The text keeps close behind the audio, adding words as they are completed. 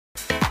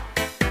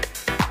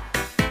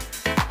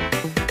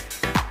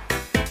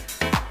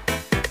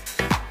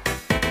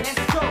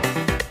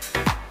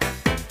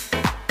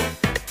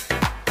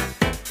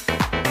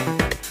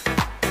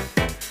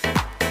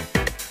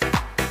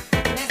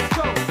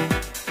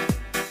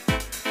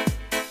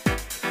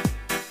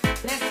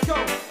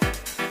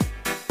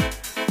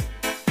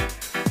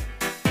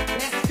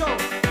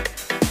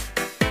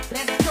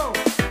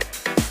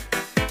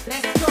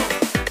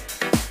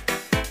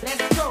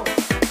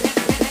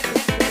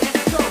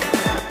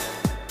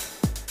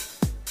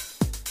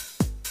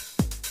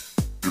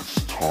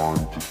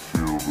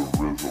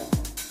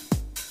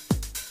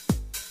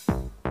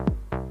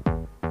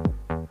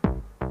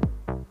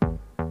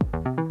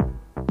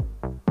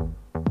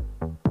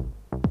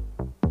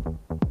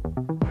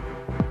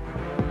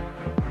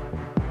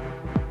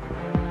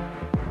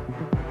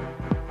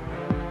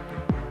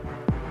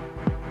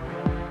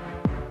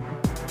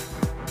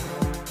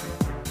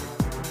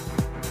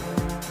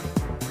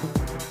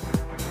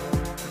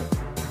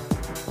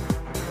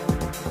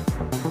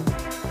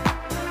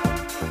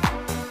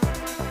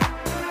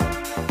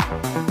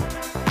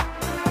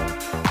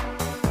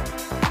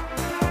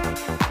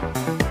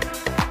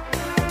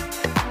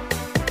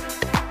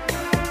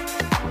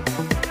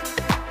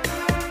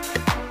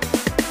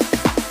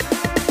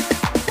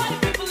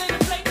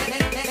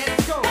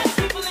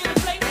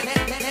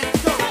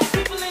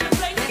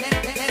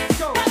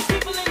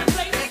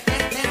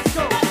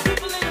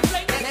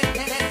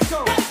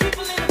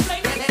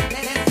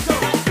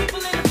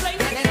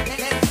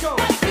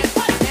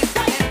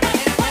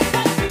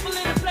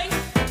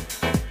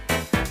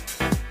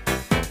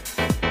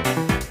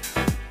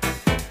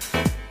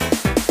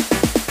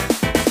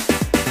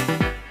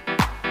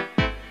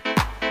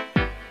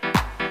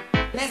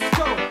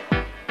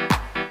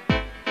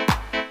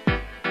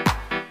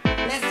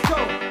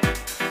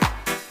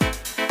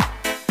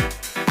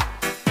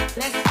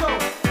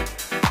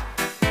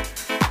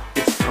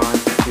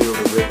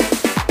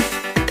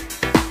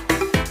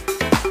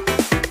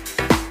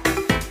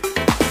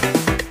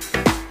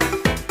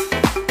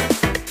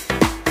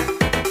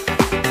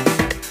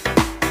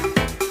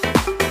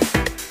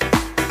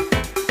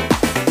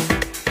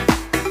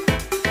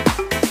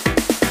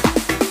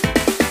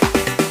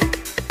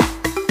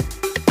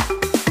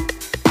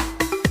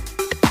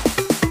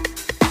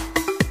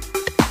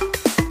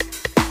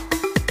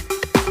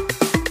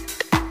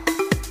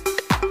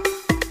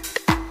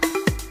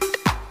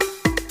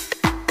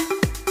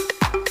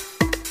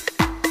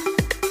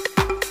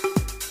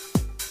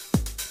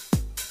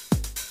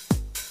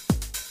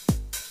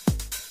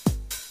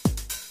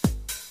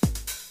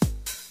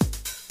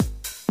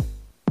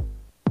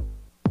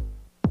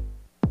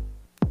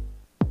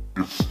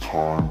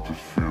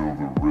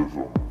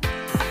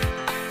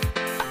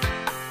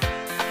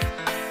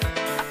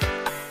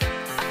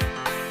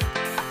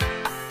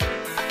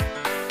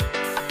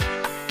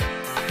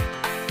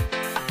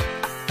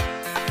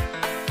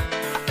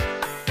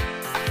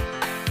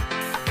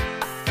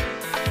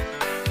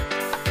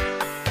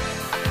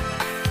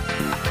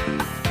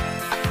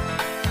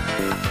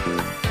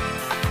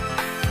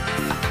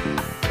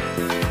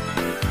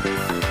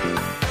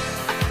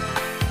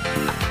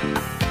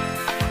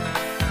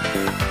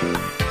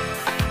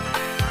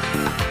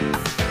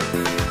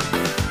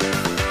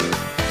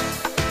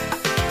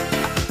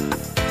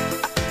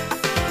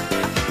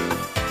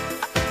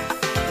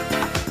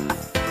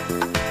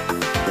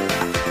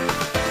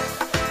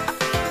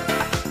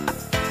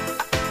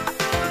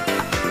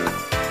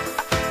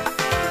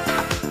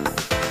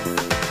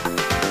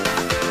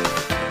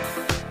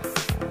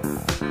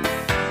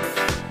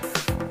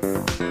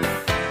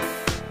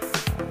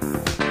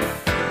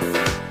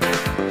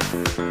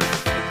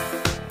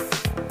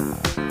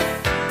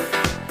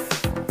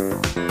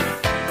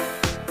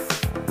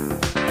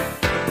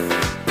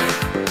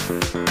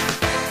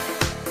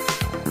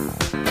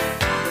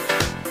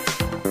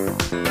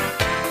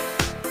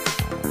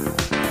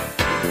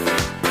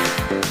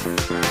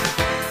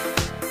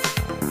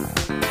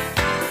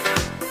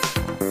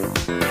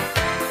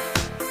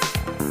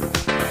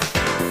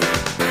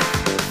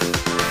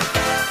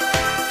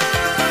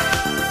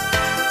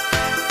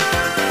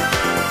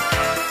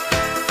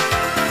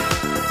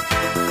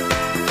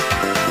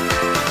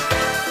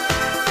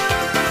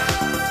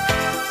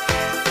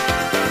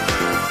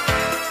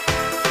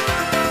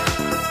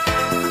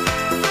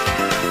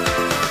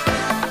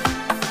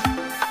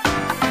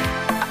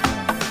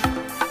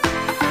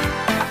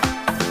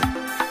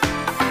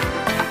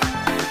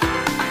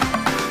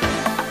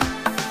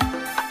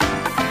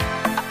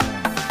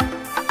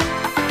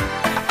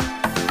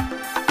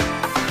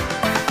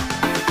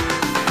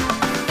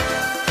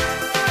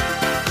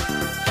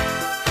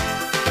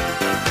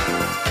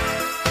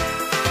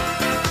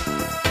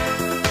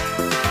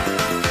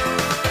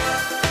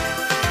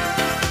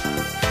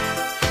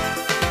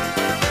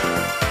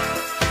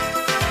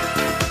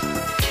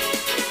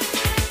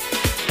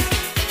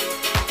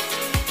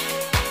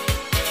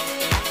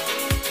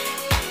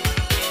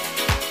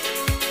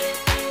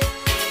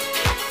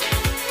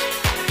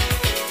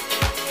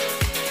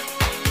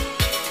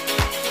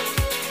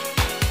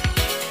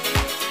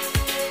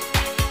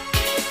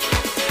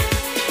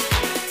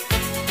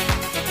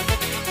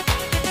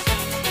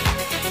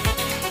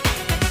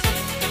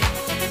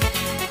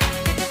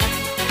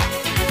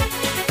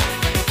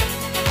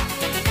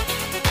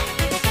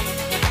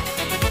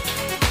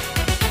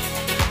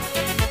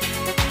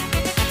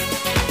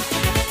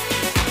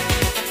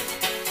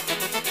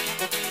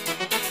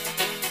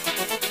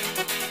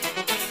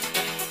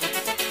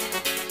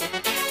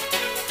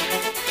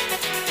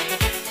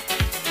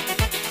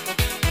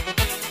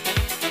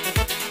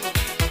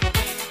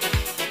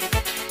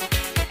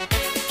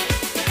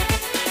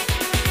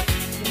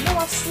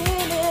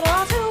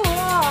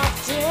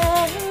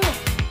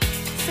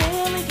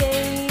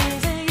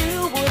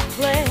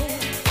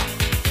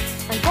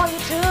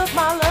took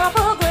my love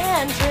for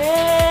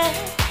granted.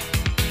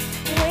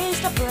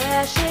 Waste of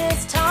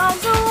precious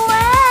times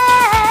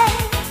away.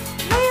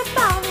 We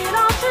found it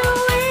all too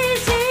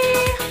easy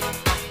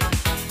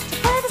to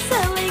play the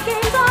silly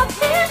games of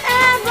hit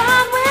and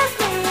run with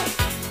me.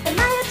 And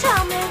now you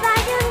tell me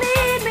that you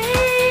need me.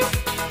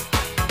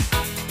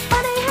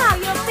 Funny how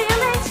your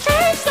feelings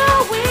change so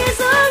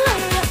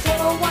easily. Don't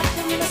know what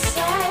you're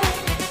missing.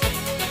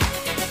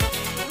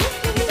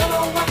 Don't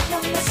know what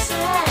you're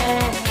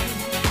missing.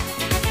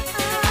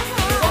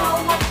 Don't know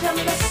what you're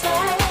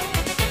missing.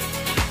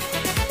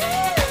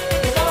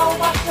 Don't know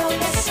what you're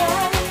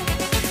missing.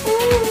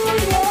 Ooh,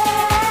 yeah.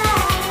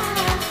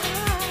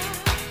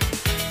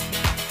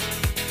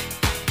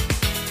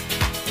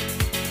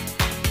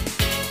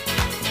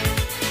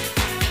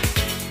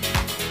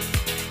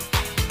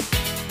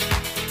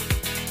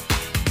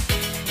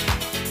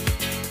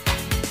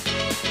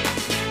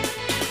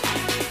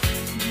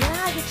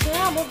 Now you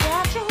tell me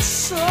that you're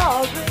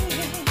sorry.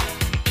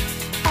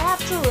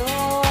 After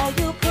all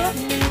you put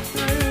me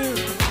through,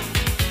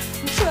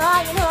 I'm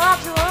trying hard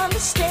to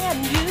understand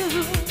you.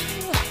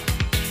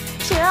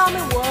 Tell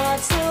me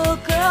what's a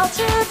girl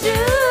to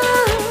do.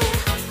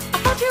 I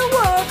thought you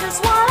were just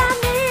what I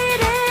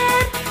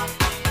needed.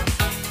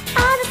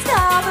 I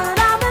discovered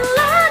I've been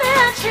lied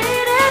and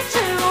cheated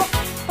too.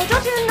 But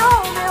don't you know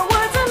that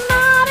words are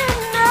not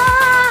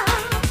enough?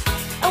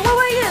 And where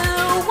were you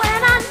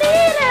when I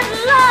needed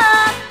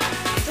love?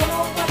 Don't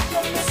know what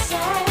you're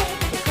missing.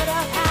 You could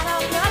have had a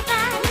good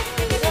thing.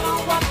 You don't know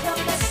what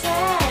you're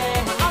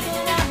missing. How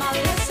can am I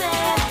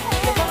missing?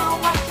 You don't know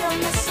what you're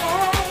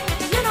missing.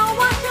 You know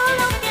what you're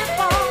looking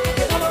for.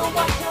 You don't know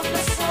what you're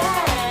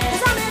missing.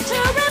 'Cause I'm here to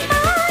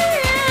remind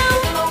you. You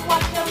don't know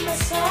what you're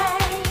missing.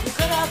 You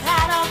could have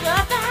had a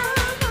good thing.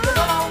 You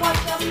don't know what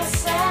you're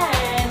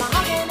missing.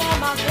 How can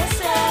am I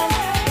missing?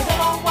 You don't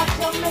know what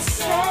you're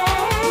missing.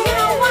 You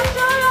know what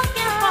you're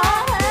looking for.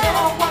 You don't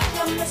know what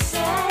you're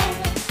missing.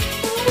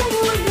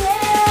 Ooh, yeah.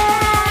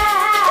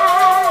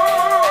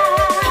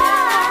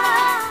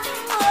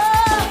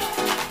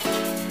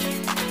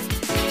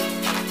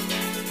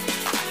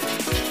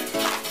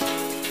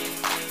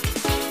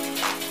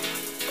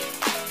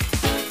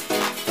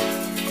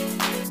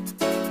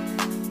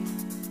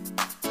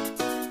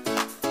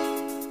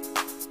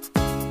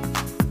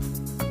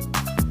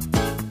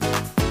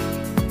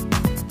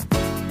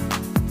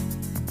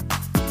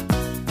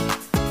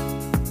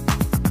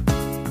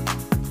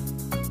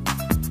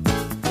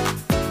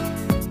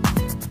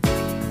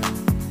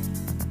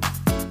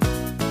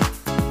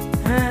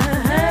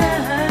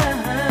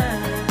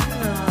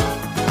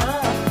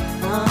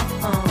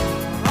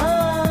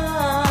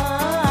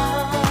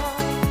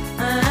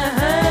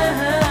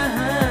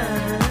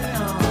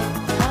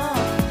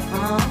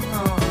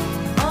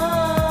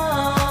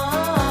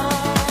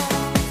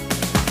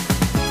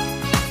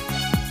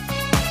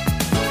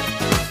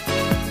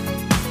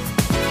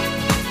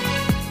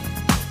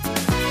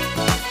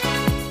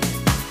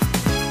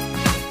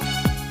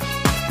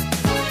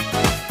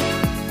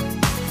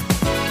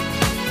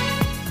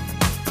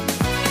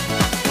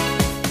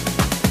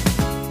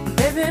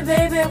 Baby,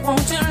 baby,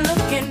 won't you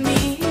look at me?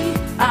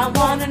 I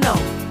wanna know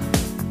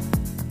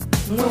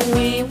when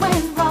we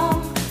went wrong.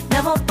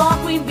 Never thought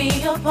we'd be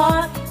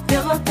apart.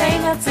 Feel the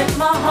pain that's in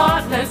my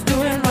heart. Let's do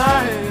it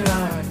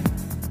right.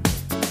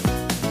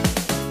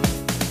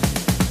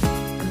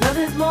 Love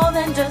is more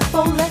than just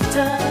 4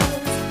 letters.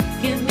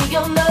 Give me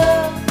your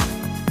love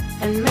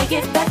and make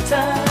it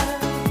better.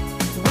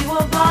 We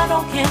were blind,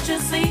 oh can't you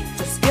see?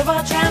 Just give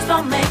a chance,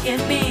 don't make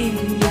it be,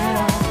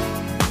 yeah.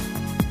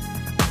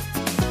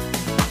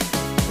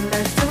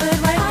 Let's do it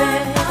right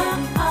there.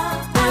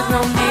 There's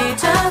no need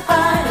to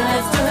fight.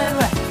 Let's do it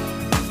right.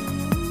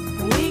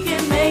 We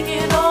can make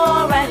it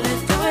alright.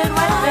 Let's do it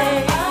right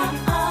there.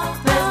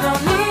 There's no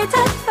need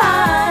to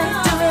fight.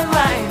 Do it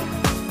right.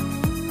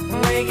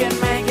 We can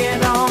make it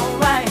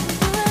alright.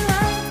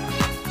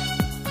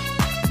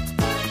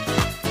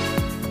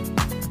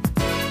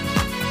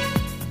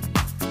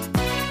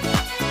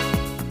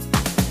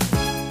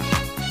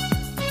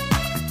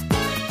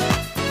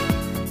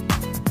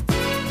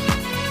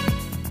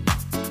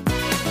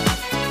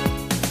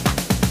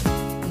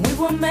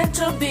 We're meant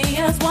to be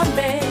as one,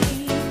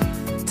 babe.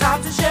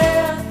 Time to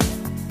share.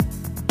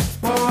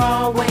 We're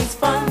always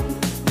fun.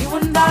 You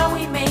and I,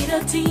 we made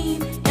a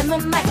team. In the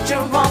night,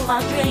 you're all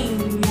I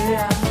dream,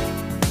 yeah.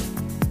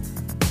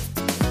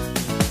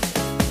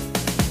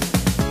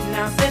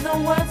 Now say the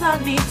words I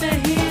need to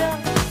hear.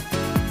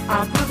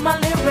 I'll put my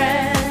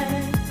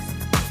lyrics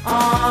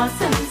are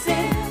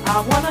sincere. I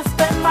wanna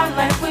spend my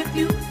life with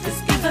you.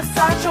 Just give the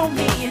sign, show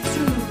me it's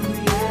true,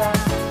 yeah.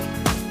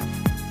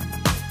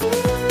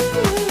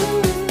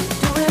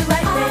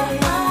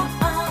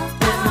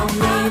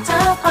 To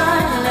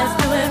find, let's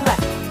do it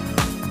right.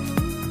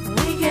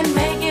 We can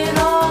make it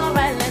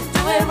alright. Let's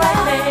do it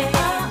right, babe.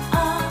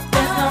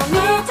 There's no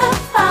need to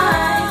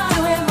fight. Do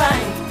it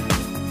right.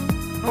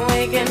 We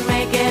can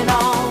make it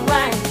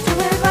alright. Do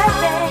it right,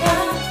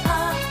 babe.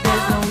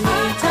 There's no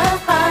need to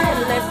fight.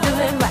 Let's do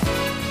it right.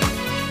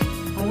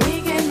 We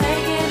can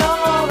make it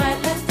alright.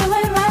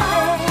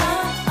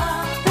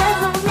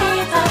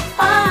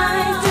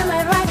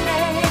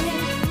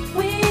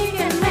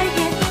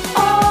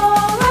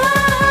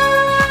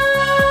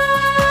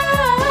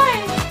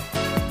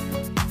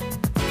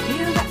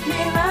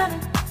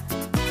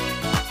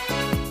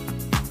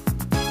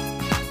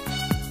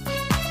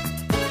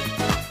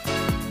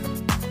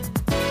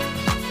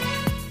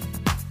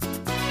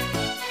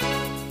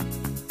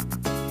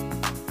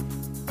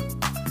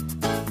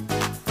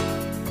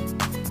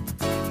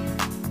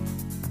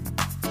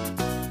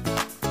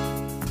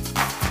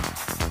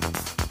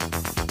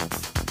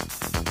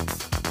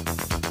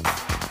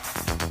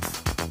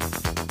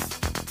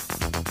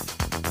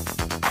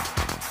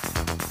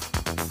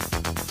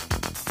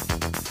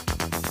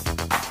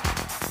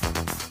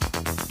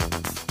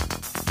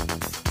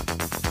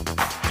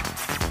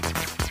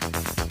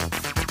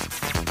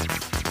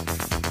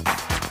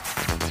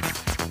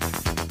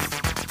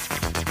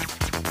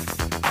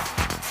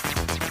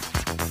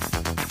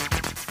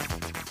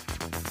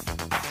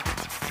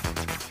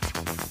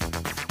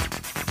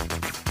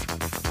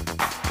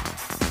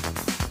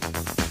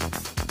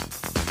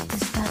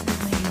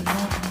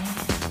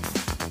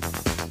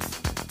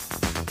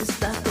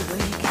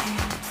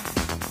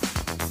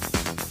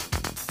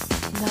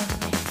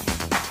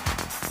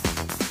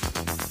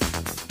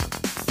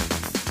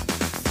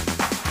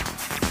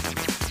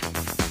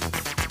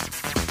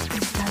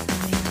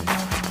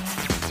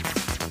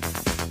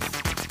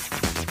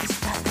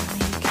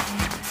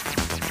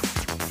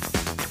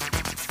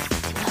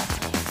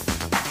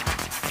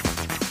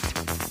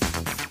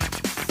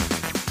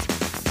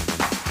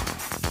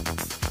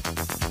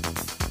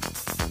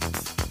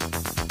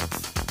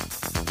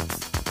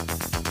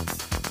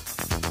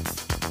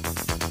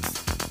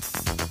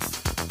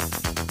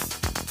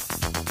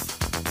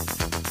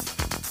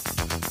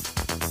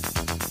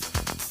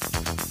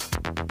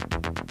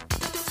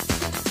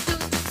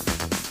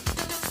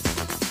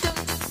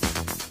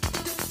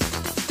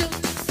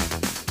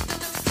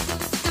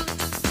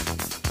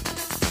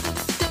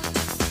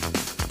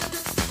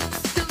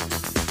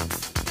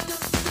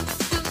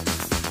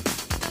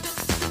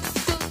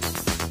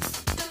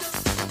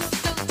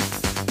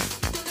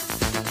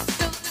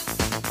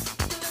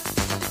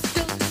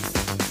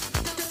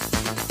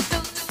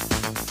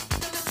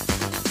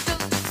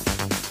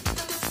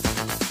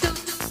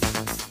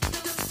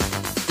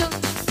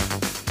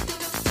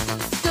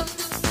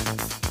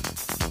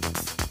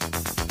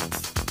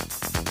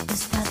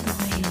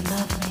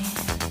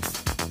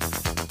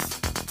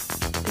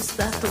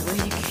 the way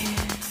you care.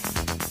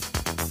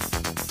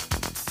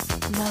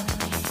 Love.